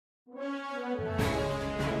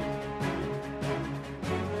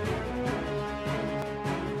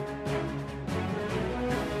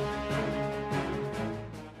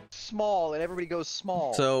Small, and everybody goes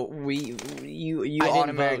small. So you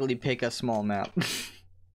automatically pick a small map.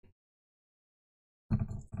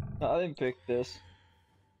 I didn't pick this.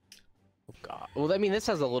 Oh god. Well, I mean, this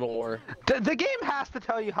has a little more. The game has to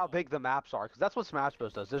tell you how big the maps are, because that's what Smash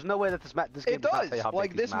Bros does. There's no way that this game it does not does. tell you how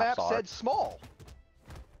Like big these this maps map are. said small.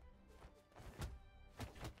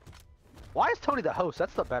 Why is Tony the host?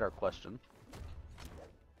 That's the better question.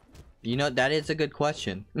 You know, that is a good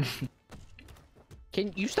question.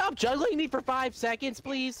 Can you stop juggling me for 5 seconds,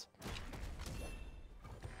 please?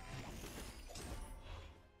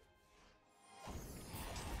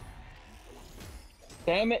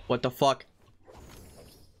 Damn it! What the fuck?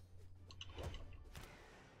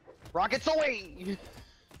 Rockets away!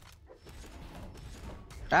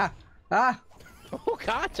 Ah! Ah! Oh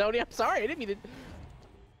god, Tony, I'm sorry. I didn't mean to.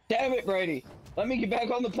 Damn it, Brady! Let me get back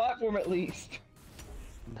on the platform at least.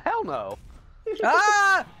 Hell no.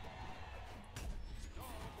 Ah!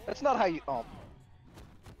 That's not how you. Oh.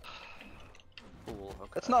 Cool,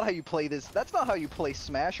 okay. That's not how you play this. That's not how you play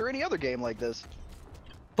Smash or any other game like this.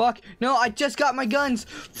 Fuck! No, I just got my guns!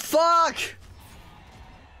 Fuck!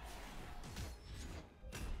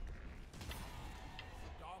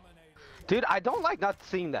 Dude, I don't like not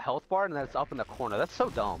seeing the health bar and then it's up in the corner. That's so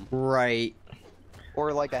dumb. Right.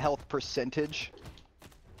 Or like a health percentage.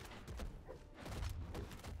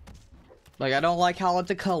 Like, I don't like how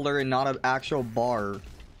it's a color and not an actual bar.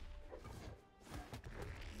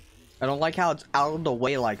 I don't like how it's out of the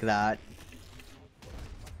way like that.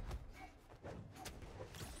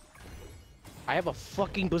 I have a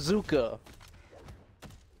fucking bazooka.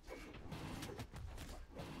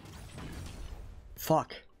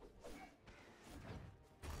 Fuck.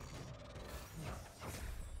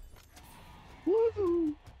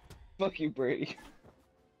 Woo! Fuck you, Brady.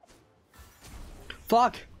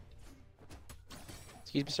 Fuck!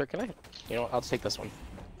 Excuse me, sir, can I? You know what? I'll take this one.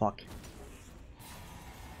 Fuck.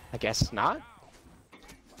 I guess not?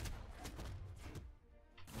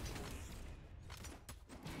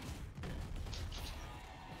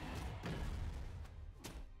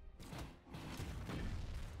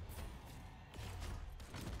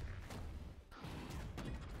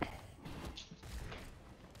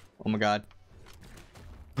 Oh my god.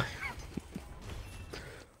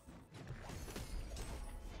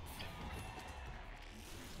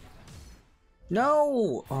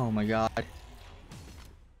 No! Oh my god.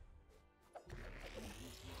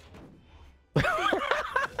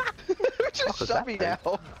 Just shut me down.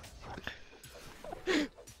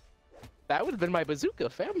 That would have been my bazooka,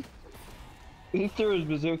 fam. He threw his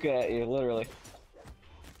bazooka at you, literally.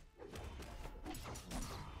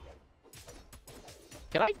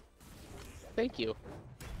 Can I? Thank you.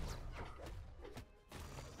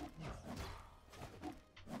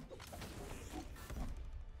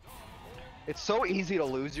 It's so easy to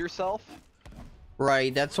lose yourself.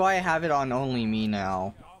 Right, that's why I have it on only me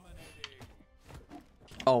now.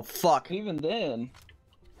 Oh fuck. Even then.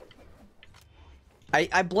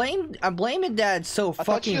 I blame it that it's so I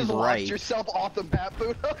thought you fucking just bright. locked yourself off the map,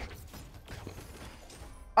 Buddha.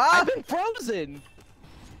 Ah! I've been frozen!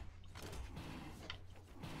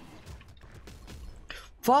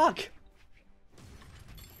 Fuck!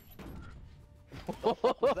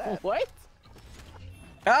 was that? What?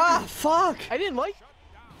 Ah, fuck! I didn't like.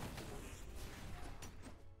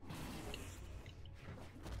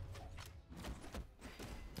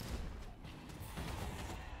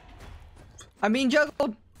 I'm being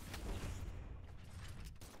juggled!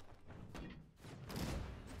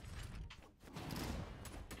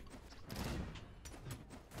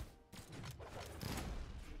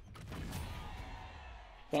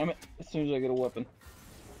 Damn it, as soon as I get a weapon.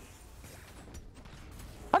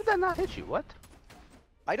 How did that not hit you? What?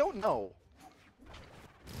 I don't know.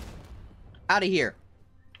 Out of here.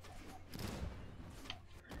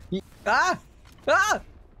 Ah! Ah!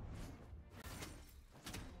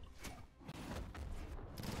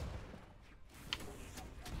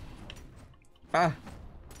 Ah.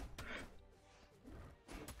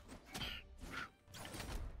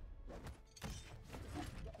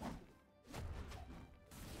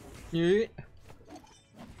 Yeah.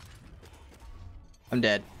 I'm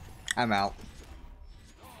dead. I'm out.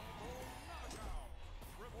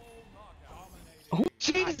 Oh,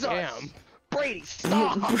 Jesus! Damn. Brady,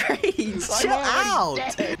 stop! Brady, I'm chill already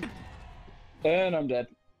out! dead. And I'm dead.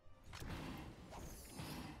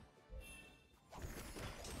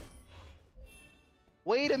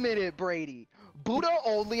 Wait a minute, Brady. Buddha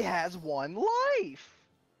only has one life.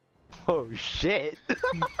 Oh shit.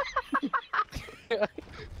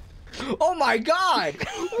 Oh my god!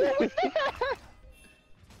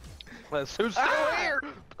 Who's still here?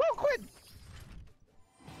 Oh, quit!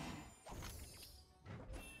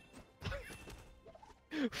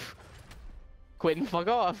 Quentin, fuck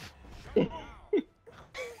off.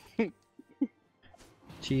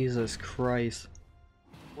 Jesus Christ.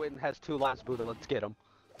 Quinn has 2 lives, Buddha. Let's get him.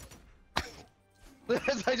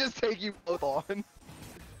 I just take you both on.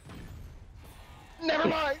 Never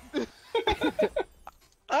mind.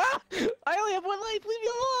 Ah! I only have 1 life. Leave me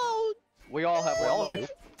alone. We all have one.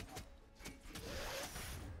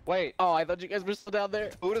 Wait, Oh, I thought you guys were still down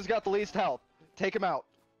there. Buddha's got the least health. Take him out.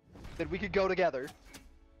 Then we could go together.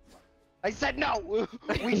 I said no!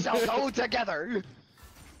 We shall go together!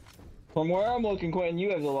 From where I'm looking, Quentin,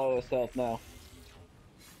 you have the lowest health now.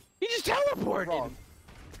 He just teleported. Wrong.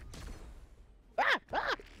 Ah!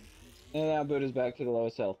 Ah! And now Buddha's back to the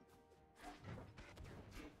lowest health.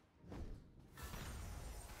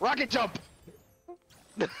 Rocket jump!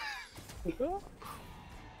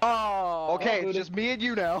 Oh. Okay, it's Buddha. just me and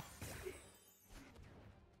you now.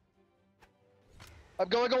 I'm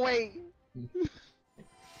going away!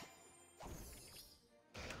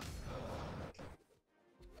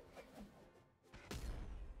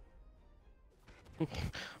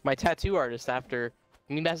 My tattoo artist, after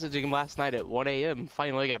me messaging him last night at 1 a.m.,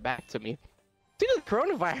 finally got back to me. Due to the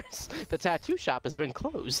coronavirus, the tattoo shop has been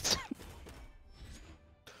closed.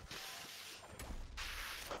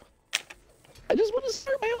 I just want to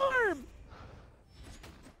start my arm.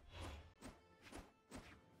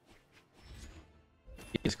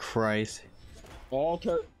 Jesus Christ. All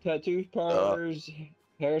tattoo parlors,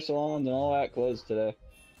 hair salons, and all that closed today.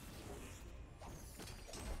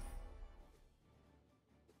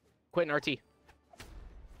 Quentin RT.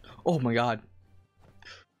 Oh my god.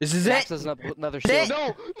 This is Max it! doesn't put another This-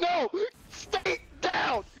 shield. No! No! Stay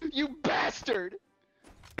down! You bastard!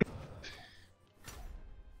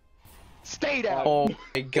 Stay down! Oh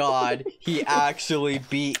my god. He actually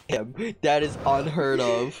beat him. That is unheard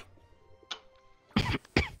of.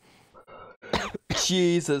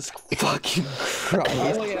 Jesus fucking I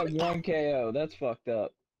Christ. only have 1 KO. That's fucked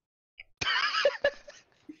up.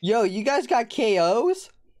 Yo, you guys got KOs?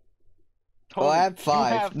 Oh, I have you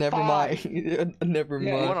 5. have Never 5. mind. Never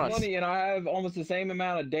Yeah, mind. Hold on. it's funny, and I have almost the same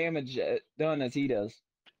amount of damage done as he does.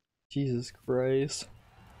 Jesus Christ.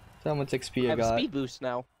 How much I XP I have a got? speed boost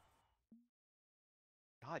now.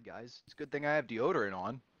 God, guys, it's a good thing I have deodorant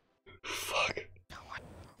on. Fuck.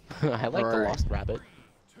 I like the Alright. lost rabbit.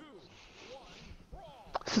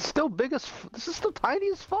 This is still big as. This is still tiny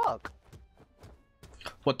as fuck.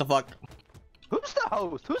 What the fuck? Who's the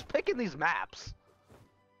host? Who's picking these maps?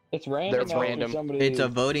 It's random. It's after random. Somebody... It's a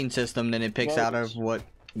voting system, then it picks out of Votes. what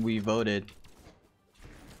we voted.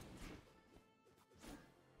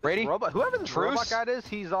 Brady? Whoever this robot Truce? guy is,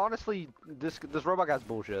 he's honestly this robot guy's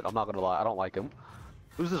bullshit. I'm not gonna lie, I don't like him.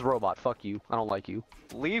 Who's this robot? Fuck you. I don't like you.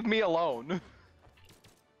 Leave me alone.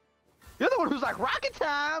 You're the one who's like rocket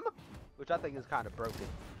time, which I think is kind of broken.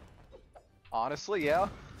 Honestly, yeah.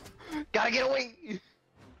 Gotta get away!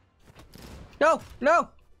 No! No!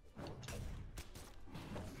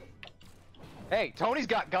 Hey, Tony's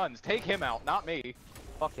got guns. Take him out, not me.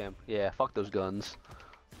 Fuck him. Yeah, fuck those guns.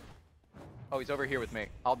 Oh, he's over here with me.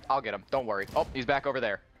 I'll get him. Don't worry. Oh, he's back over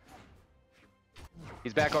there.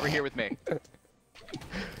 He's back over here with me.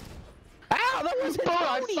 Ow, that wasn't Oh,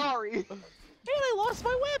 I'm Tony! sorry. And I lost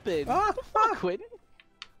my weapon. Ah, Fuck, Quentin.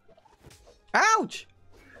 Ouch!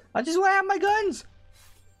 I just want to have my guns!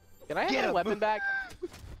 Can I have Get my him. weapon back?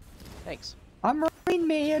 Thanks. I'm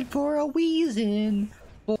Marineman for a reason.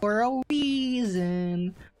 For a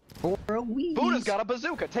reason. For a reason. Buddha's got a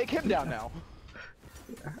bazooka. Take him down now.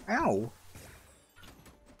 Ow.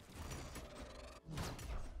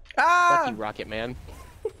 Ah! Fuck you, Rocket Man.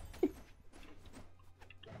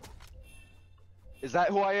 Is that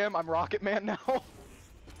who I am? I'm Rocket Man now?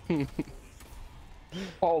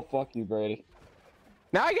 Oh, fuck you, Brady.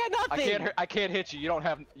 Now I got nothing. I can't hit you. You don't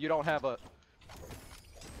have a.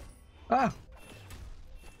 Ah!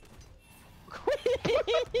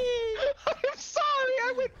 I'm sorry.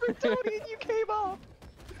 I went for Tony and you came up.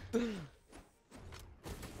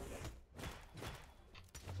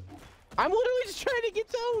 I'm literally just trying to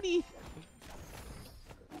get Tony.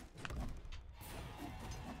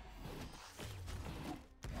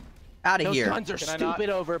 Out of Those here. guns are Can I not- stupid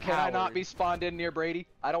overpowered. Can I not be spawned in near Brady?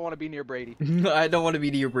 I don't want to be near Brady. I don't want to be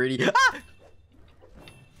near Brady. Ah!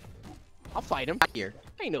 I'll fight him. Out here.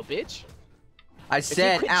 I ain't no bitch. I If you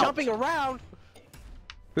said quit out. jumping around.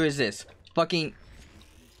 Who is this? Fucking.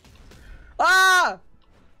 Ah!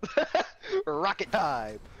 Rocket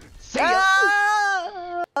time. See ya.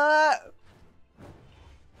 Ah!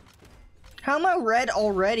 How am I red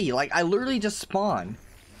already? Like, I literally just spawned.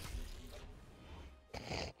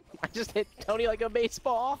 I just hit Tony like a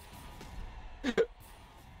baseball.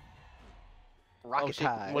 Rocket Oh, shit,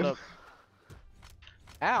 time. what up?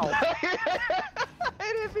 Ow.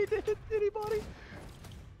 If he did anybody.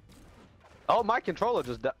 Oh, my controller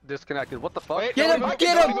just disconnected. What the fuck? Wait, Get nobody him, move,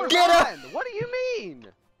 get nobody him, move. get him! What do you mean?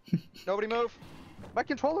 Nobody move. My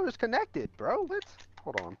controller is connected, bro. Let's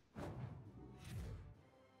hold on.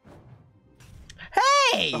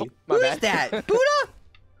 Hey! Oh, my Who is bad. that? Buddha?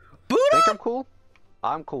 Buddha? Think I'm cool?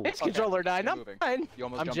 I'm cool. His Okay, controller died. keep I'm moving. fine. You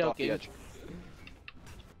almost I'm jumped off the joking. edge.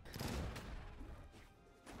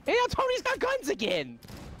 Hey, now Tony's got guns again.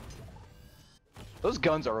 Those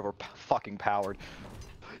guns are over fucking powered.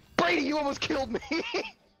 Brady, you almost killed me.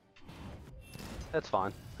 That's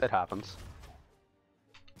fine. It happens.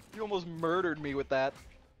 You almost murdered me with that.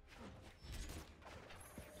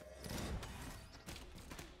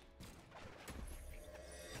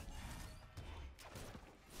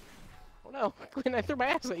 Oh no, Quinn, I threw my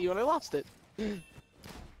axe at you and I lost it.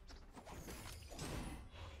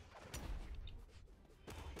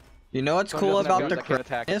 You know what's Tony cool doesn't have about the guns that can't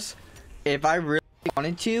attack. Cronus? If I really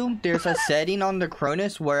wanted to, there's a setting on the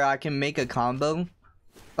Cronus where I can make a combo.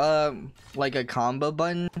 Like a combo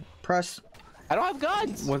button press. I don't have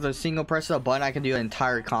guns. With a single press of a button, I can do an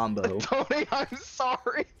entire combo. Tony, I'm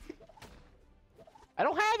sorry. I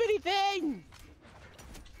don't have anything.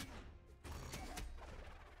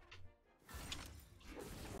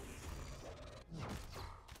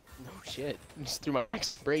 No shit. I just threw my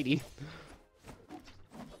axe at Brady.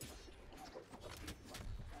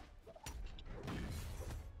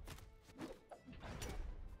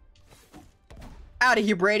 Out of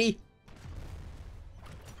here, Brady!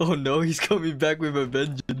 Oh no, he's coming back with a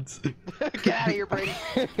vengeance. Get out of here, Brady.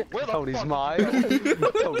 Where the Tony's fuck- mine.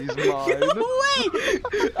 Tony's mine. Wait!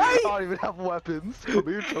 I don't even have weapons. Come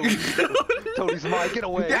here, Tony. Tony's mine. Get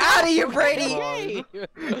away. Get out of here, Brady! Hey!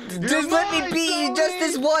 Just let me mine, beat you Tony! just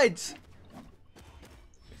this once!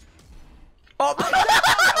 Oh!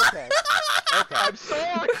 Okay. I'm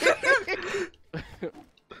sorry.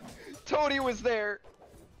 Tony was there.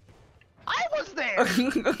 I was there.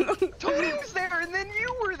 Tony was there, and then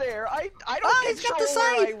you were there. I don't Oh, he's got the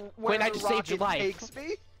control where Wait, I just saved your rocket life. takes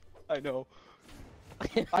me. I know.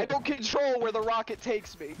 I don't control where the rocket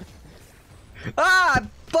takes me. Ah!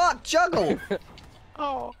 Fuck! Juggle!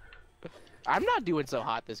 Oh. I'm not doing so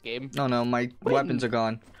hot this game. Oh no, my weapons are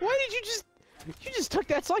gone. Why did you just... You just took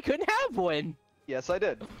that so I couldn't have one. Yes, I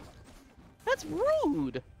did. That's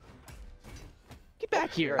rude. Get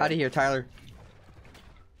back here. Out of here, Tyler.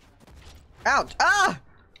 Ouch! Ah!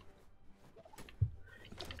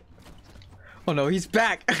 Oh no, he's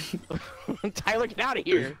back! Tyler, get out of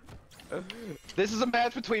here. This is a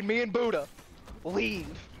match between me and Buddha. Leave.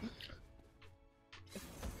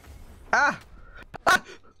 Ah!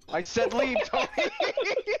 I said leave, Tony.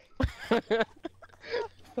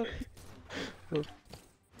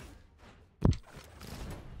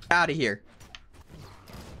 Out of here.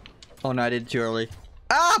 Oh no, I did it too early.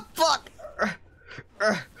 Ah! Fuck!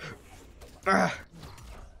 Oh,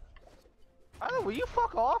 will you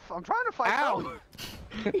fuck off? I'm trying to fight Ow.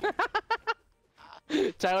 Tony.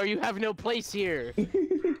 Tyler, you have no place here.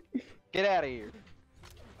 Get out of here.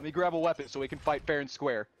 Let me grab a weapon so we can fight fair and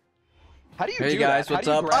square. How do you Hey do guys, that? what's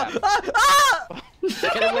How up? do you grab?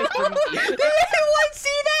 Get away from me. Did anyone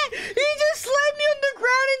see that? He just slammed me on the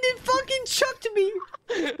ground and then fucking chucked me.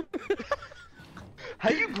 How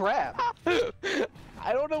do you grab?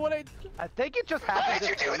 I don't know what I... I think it just How happens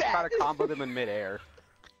did if you you do try that? to combo them in midair.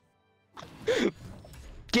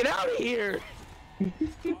 Get out of here.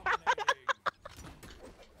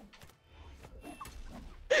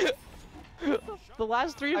 The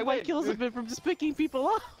last three I of my win. kills have been from just picking people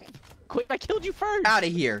up. Quick, I killed you first. Out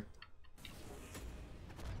of here.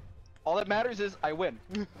 All that matters is I win.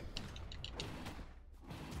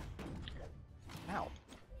 Ow.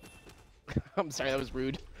 I'm sorry, that was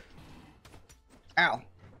rude. Ow.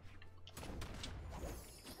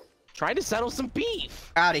 Trying to settle some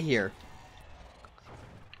beef. Out of here.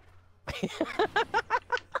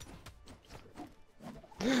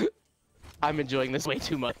 I'm enjoying this way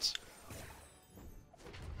too much.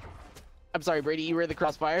 I'm sorry, Brady, you were in the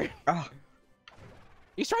crossfire. Oh.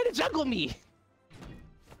 He's trying to juggle me.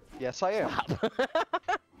 Yes, I am.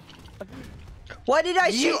 Why did I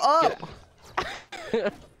shoot up?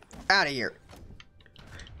 Out of here.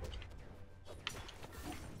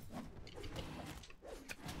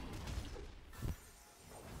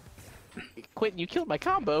 Quentin, you killed my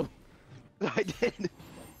combo. I did.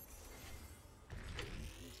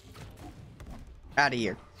 Out of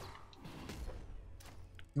here.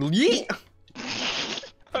 Yeet.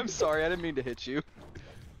 I'm sorry, I didn't mean to hit you.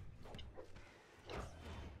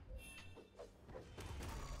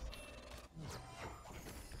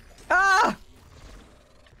 Ah!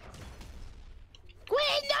 Gwen,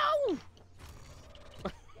 no!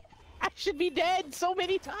 I should be dead so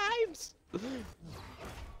many times.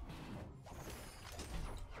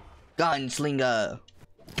 Gunslinger.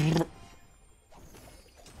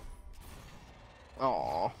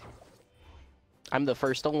 Aw. I'm the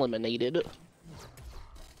first eliminated.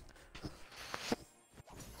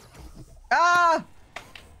 Ah!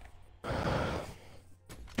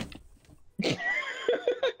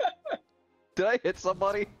 Did I hit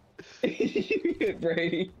somebody? You hit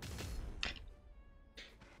Brady.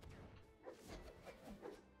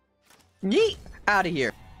 Yeet! Out of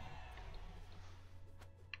here.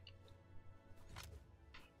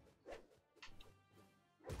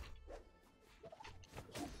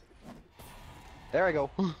 There I go.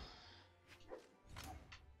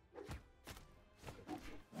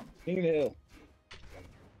 King of the hill.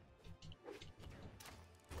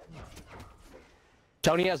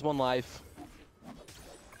 Tony has 1 life.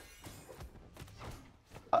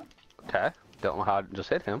 Okay. Don't know how I just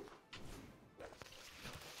hit him.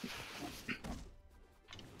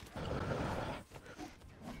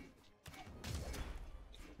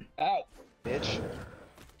 Ow. Bitch.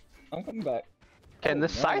 I'm coming back. Can Oh,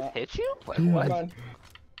 this no, scythe no. hit you? Like Come what? on.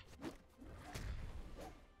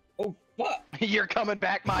 Oh, fuck. You're coming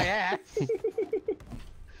back my ass.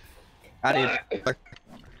 Out of here.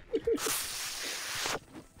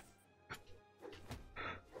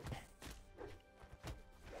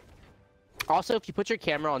 Also, if you put your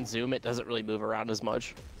camera on zoom, it doesn't really move around as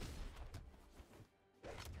much.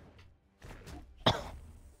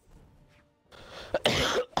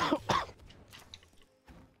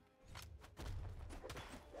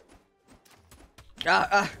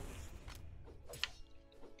 Ah!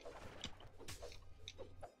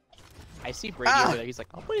 I see Brady over there. He's like,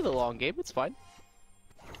 I'll play the long game. It's fine.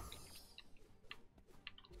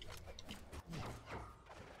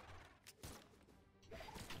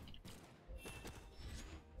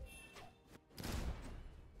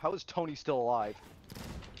 How is Tony still alive?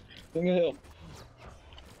 King of the hill.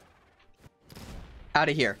 Out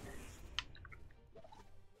of here.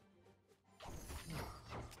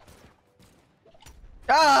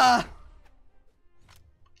 Ah!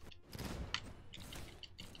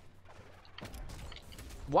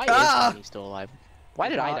 Why Ah! is Tony still alive? Why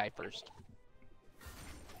did I Not- die first?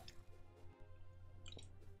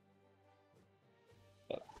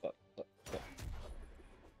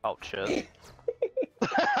 Oh shit.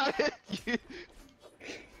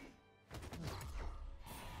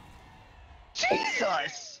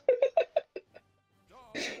 Jesus!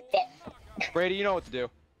 Brady, you know what to do.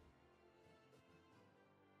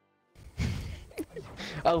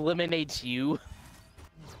 Eliminates you.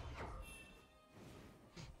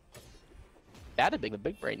 That'd have been a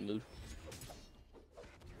big brain move.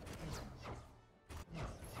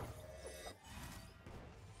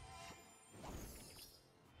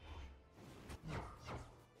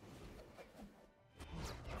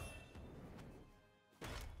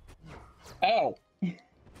 Ow.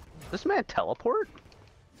 This man teleport?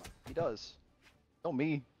 He does. Don't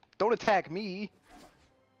me. Don't attack me.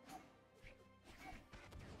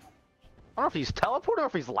 I don't know if he's teleporting or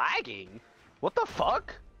if he's lagging. What the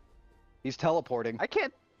fuck? He's teleporting. I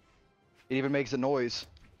can't. It even makes a noise.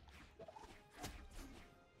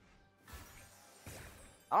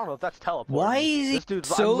 I don't know if that's teleporting. Why is he This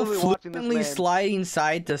dude's, I'm so literally watching this fluently man. sliding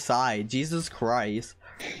side to side? Jesus Christ.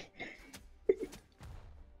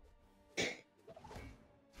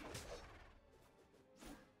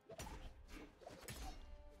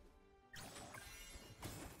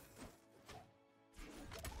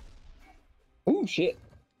 Ooh, shit.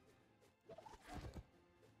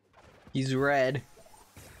 He's red.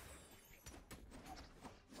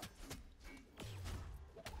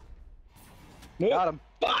 Nope. Got him.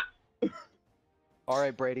 Fuck.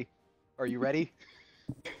 Alright, Brady. Are you ready?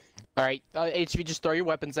 Alright, HV, just throw your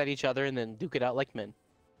weapons at each other and then duke it out like men.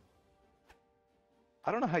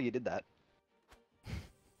 I don't know how you did that.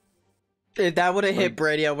 If that would have hit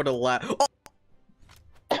Brady, I would have laughed.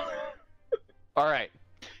 Oh! Alright.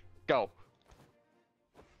 Go.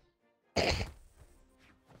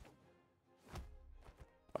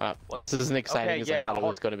 This isn't exciting Okay, as yeah, I thought it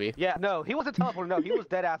was going to be. Yeah, no, he wasn't teleporting. No, he was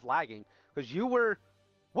dead ass lagging. Because you were.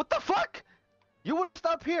 What the fuck? You were just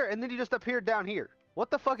up here and then you just appeared down here. What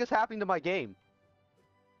the fuck is happening to my game?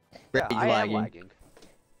 Yeah, Brady's I lagging. am lagging.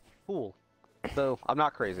 Cool. So, I'm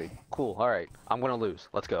not crazy. Cool, alright. I'm gonna lose.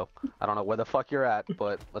 Let's go. I don't know where the fuck you're at,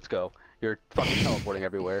 but let's go. You're fucking teleporting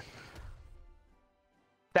everywhere.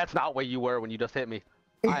 That's not where you were when you just hit me.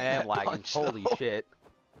 I am lagging. Punch, Holy though. shit.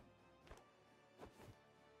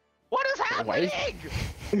 What is Why is-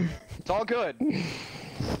 happening? It's all good.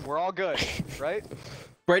 We're all good, right?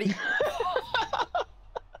 Brady.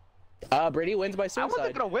 Brady wins by I wasn't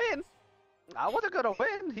suicide. gonna win. I wasn't gonna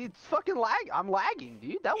win. He's fucking I'm lagging,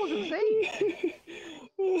 dude. That was insane.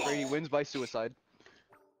 Brady wins by suicide.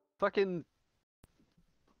 Fucking.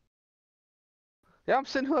 Yeah, I'm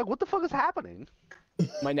sitting here like, what the fuck is happening?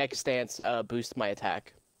 My next stance boosts my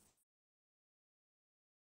attack.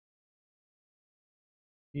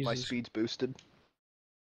 My speed's boosted.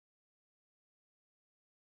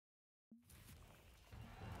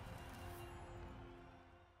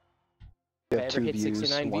 If We I have ever 2 hit views,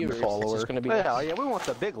 69 1 viewers, it's follower. just gonna be. Yeah, yeah, we want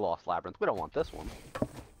the big Lost Labyrinth. We don't want this one.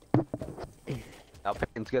 Now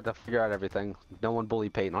Peyton's got to figure out everything. No one bully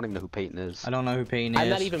Peyton. I don't even know who Peyton is. I don't know who Payne is. I'm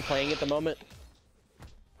not even playing at the moment.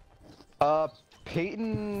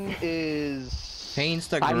 Peyton is... Payne's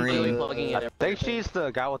the I'm green. really plugging I in. think she's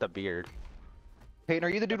the guy with the beard. Peyton, are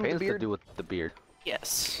you the dude with Peyton's the the beard? dude with the beard.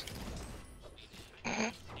 Yes.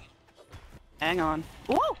 Hang on.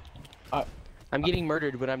 Whoa! I'm getting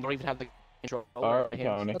murdered when I don't even have the control. over my hands.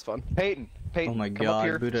 Tony. That's fun. Peyton, Oh my come up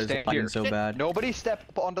here. god, Buddha's Stand lagging here. so bad. Nobody step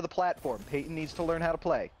up onto the platform. Peyton needs to learn how to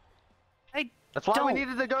play. That's why we Don't.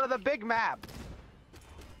 needed to go to the big map.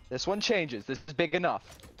 This one changes. This is big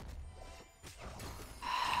enough.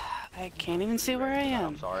 I can't even see where I I'm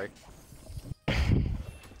am. sorry.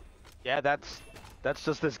 Yeah, that's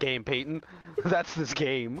just this game, Peyton. That's this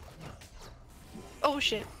game. Oh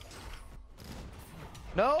shit.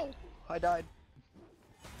 No! I died.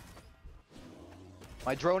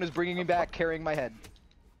 My drone is bringing me back, carrying my head.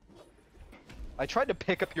 I tried to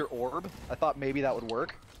pick up your orb. I thought maybe that would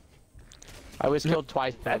work. I was killed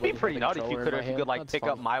twice. by That'd be having pretty the nutty if you controller could in if my you could hand. like That's pick fun.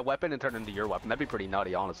 up my weapon and turn it into your weapon. That'd be pretty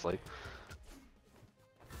nutty, honestly.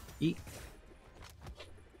 Eat.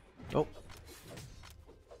 Oh.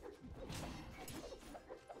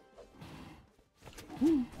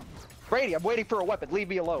 Brady, I'm waiting for a weapon. Leave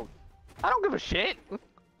me alone. I don't give a shit.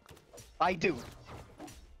 I do.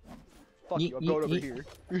 Fuck Yeet, you, I'm going yeet, over yeet.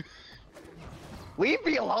 here. Leave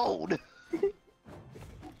me alone!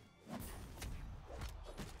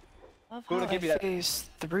 Love Who how would give I me that? phase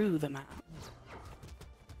through the map.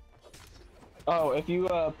 Oh, if you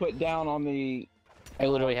put down on the. I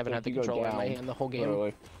literally haven't had the If you go controller in my down, hand the whole game.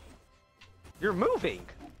 Literally. You're moving.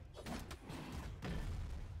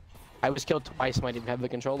 I was killed twice and I didn't have the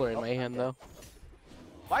controller in my hand though.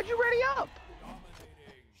 Why'd you ready up?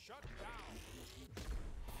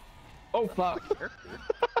 Oh fuck!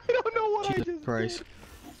 I don't know what I Jesus just Christ.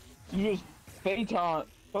 You just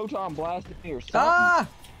photon blasted me or something. Ah!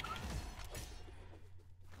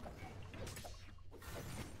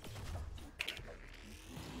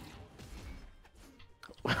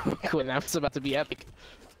 When that was about to be epic.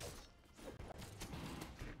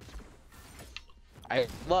 I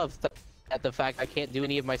love at the fact I can't do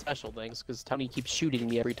any of my special things because Tony keeps shooting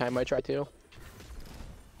me every time I try to.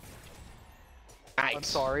 Nice. I'm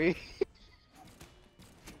sorry.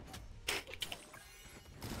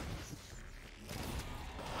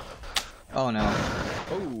 Oh no.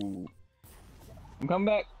 Oh. I'm coming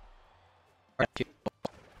back.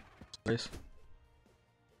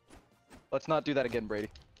 Let's not do that again, Brady.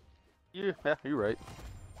 Yeah, you're right.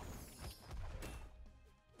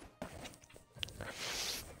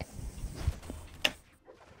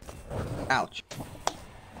 Ouch.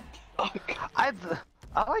 I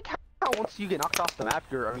like how once you get knocked off the map,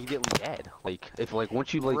 you're immediately dead. Like if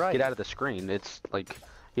once you Right. get out of the screen, it's like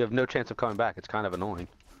you have no chance of coming back. It's kind of annoying.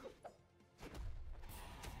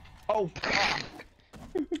 Oh, fuck.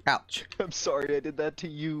 Ouch. I'm sorry I did that to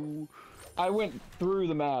you. I went through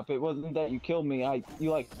the map. It wasn't that you killed me.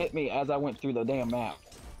 You like hit me as I went through the damn map.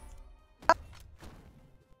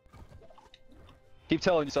 Keep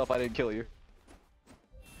telling yourself I didn't kill you.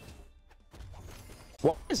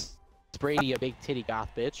 What is Brady a big titty goth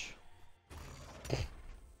bitch?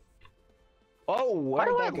 Oh, Why where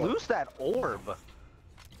do did I that go? lose that orb?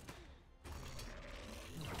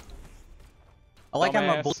 I like how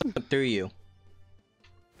my Dumbass. bullet went through you.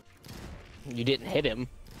 You didn't hit him.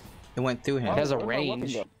 It went through him. It has a Where'd my weapon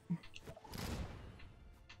range. go?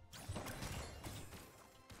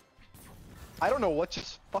 I don't know what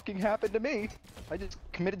just fucking happened to me. I just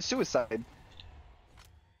committed suicide.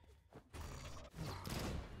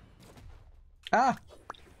 Ah!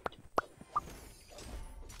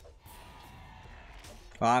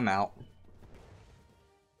 Well, I'm out.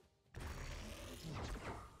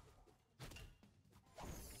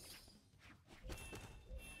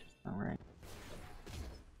 Alright.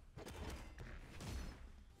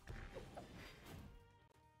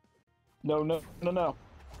 No, no, no, no.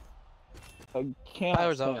 I can't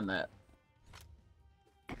Power's up. stand that.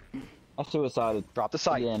 I suicided. Drop the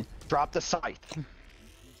scythe. Again. Drop the scythe.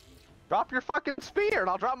 Drop your fucking spear and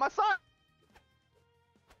I'll drop my scythe.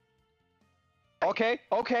 Okay,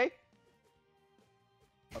 okay.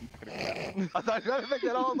 I thought you were gonna make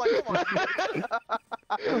that all. I was like,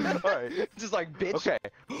 come on. Alright. Just like, bitch. Okay.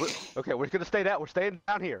 Okay, we're gonna stay down. We're staying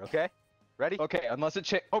down here, okay? Ready? Okay, unless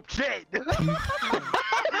it Oh, shit!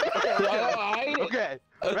 Alright. Okay,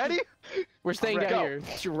 ready? We're staying Alright, down go.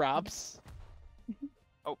 here. Drops.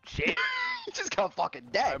 Oh, shit. He just got fucking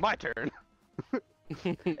dead. Alright, my turn.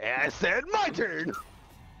 And I said my turn.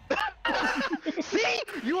 See?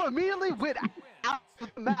 You immediately went out of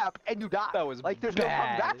the map and you died. That was like there's no coming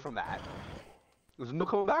back bad. from that. There's no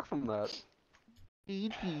coming back from that.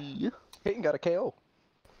 GG. Peyton got a KO.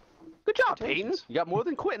 Good job, Peyton. You got more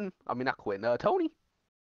than Quentin. I mean, not Quentin. Tony.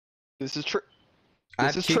 This is true. I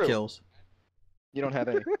This have is 2 true. kills. You don't have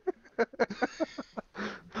any.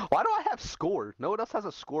 Why do I have score? No one else has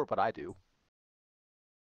a score, but I do.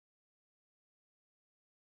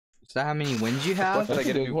 Is that how many wins you have? Did I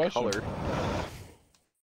get a Good new question. color?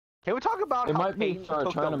 Can we talk about It how might be Peyton for a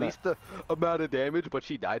took the tournament. least amount of damage, but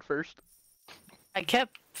she died first? I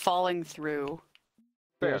kept falling through.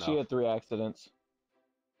 Fair Yeah, she enough. had 3 accidents.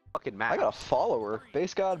 Fucking I mad. got a follower.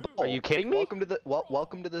 BassGodz. Are you kidding me? Welcome to the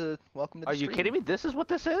welcome to the Are you stream. kidding me? This is what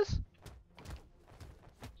this is?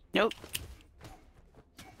 Nope.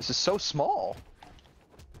 This is so small.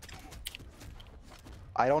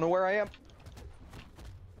 I don't know where I am.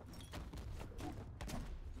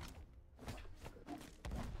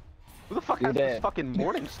 Who the fuck You're has this dead. fucking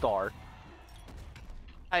Morning Star?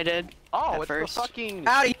 I did. Oh, At it's first. the fucking.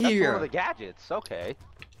 Outta That's one here. of the gadgets. Okay.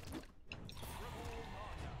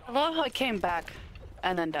 I love how I came back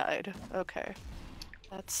and then died. Okay.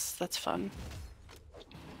 That's fun.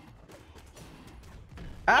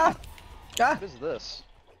 Ah! Ah! What is this?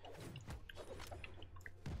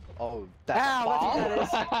 Oh, that's Ow, a bomb?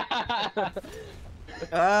 what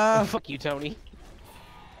that is. Fuck you, Tony.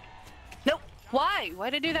 Nope. Why?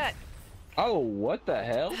 Why'd I do that? Oh, what the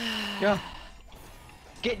hell? Yeah.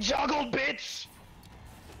 Get juggled, bitch!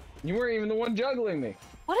 You weren't even the one juggling me.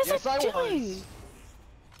 What is Yes, it I doing? was.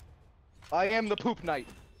 I am the poop knight.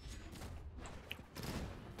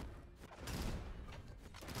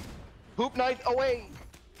 Poop knight away!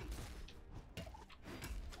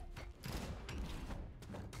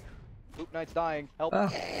 Poop knight's dying. Help! Ah.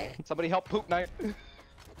 Somebody help Poop knight.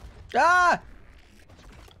 Ah!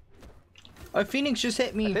 A phoenix just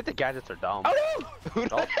hit I me. think the gadgets are dumb. Oh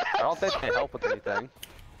no! I don't think they help with anything.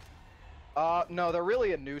 No, they're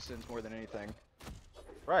really a nuisance more than anything.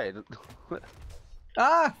 Right.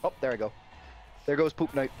 Ah! Oh, there I go. There goes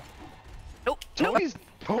Poop knight. Nope. Nope.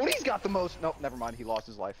 Tony's got the most. Nope, never mind. He lost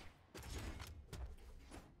his life.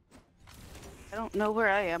 I don't know where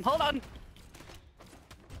I am. Hold on.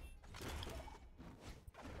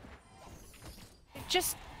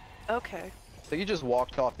 Just. Okay. So you just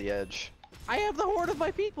walked off the edge. I have the horn of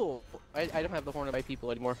my people. I don't have the horn of my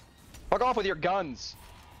people anymore. Fuck off with your guns.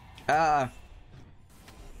 Ah!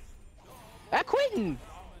 Ah, Quentin!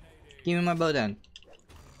 Give me my bow then.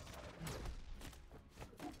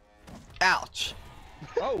 Ouch!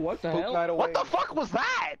 Oh, what the Poop hell? knight away. What the fuck was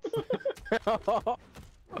that?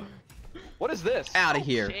 What is this? Out of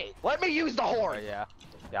here. Shit. Let me use the Oh, horn. yeah.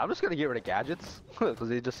 Yeah, I'm just gonna get rid of gadgets because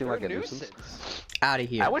they just seem They're like a nuisance. Out of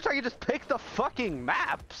here. I wish I could just pick the fucking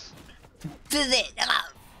maps.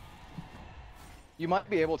 You might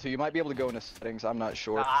be able to. You might be able to go into settings. I'm not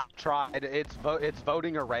sure. I tried. It's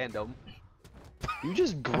voting a random. You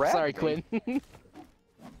just I'm grabbed sorry, me. Quentin.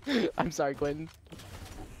 I'm sorry, Quentin.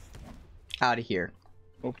 Out of here.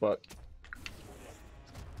 Oh, fuck.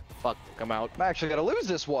 Fuck, I'm out. I'm actually gonna lose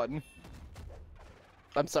this one.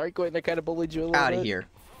 I'm sorry, Quentin. I kind of bullied you a little Out bit. of here.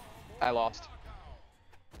 I lost.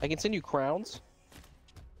 I can send you crowns.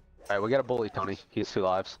 Alright, we gotta bully Tony. He has 2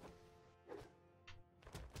 lives.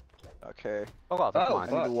 Okay. Oh, that's Oh, fine.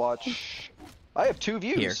 I need to watch. I have 2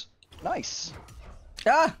 views. Here. Nice.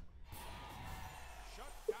 Ah!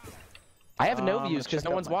 I have no views let's because check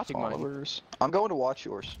no out one's my watching mine. followers. I'm going to watch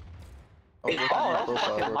yours. Oh, look at Oh, my that's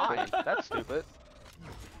profile fucking real quick. mine. That's stupid.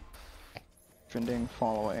 Trending,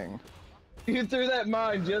 following. You threw that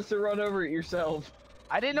mine just to run over it yourself.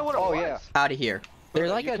 I didn't know what it Oh, was. yeah. Out of here. There's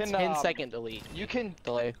like You a can, 10-second delete You can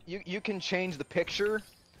delay. you can change the picture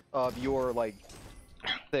of your like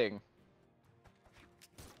thing. What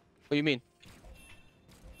do you mean?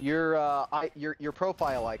 Your your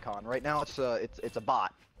profile icon. Right now it's a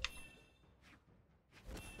bot.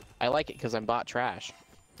 I like it because I'm bot trash.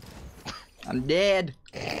 I'm dead.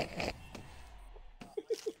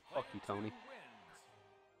 Fuck you, Tony.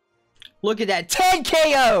 Look at that, 10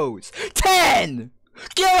 KOs! 10!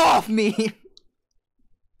 Get off me!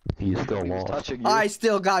 He still He was touching you. I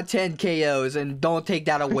still got 10 KOs, and don't take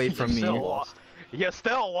that away from me. You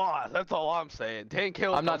still lost. That's all I'm saying. 10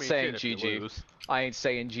 kills. I'm not don't mean saying shit if you GG. lose. I ain't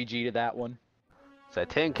saying GG to that one. So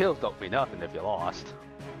 10 kills don't mean nothing if you lost.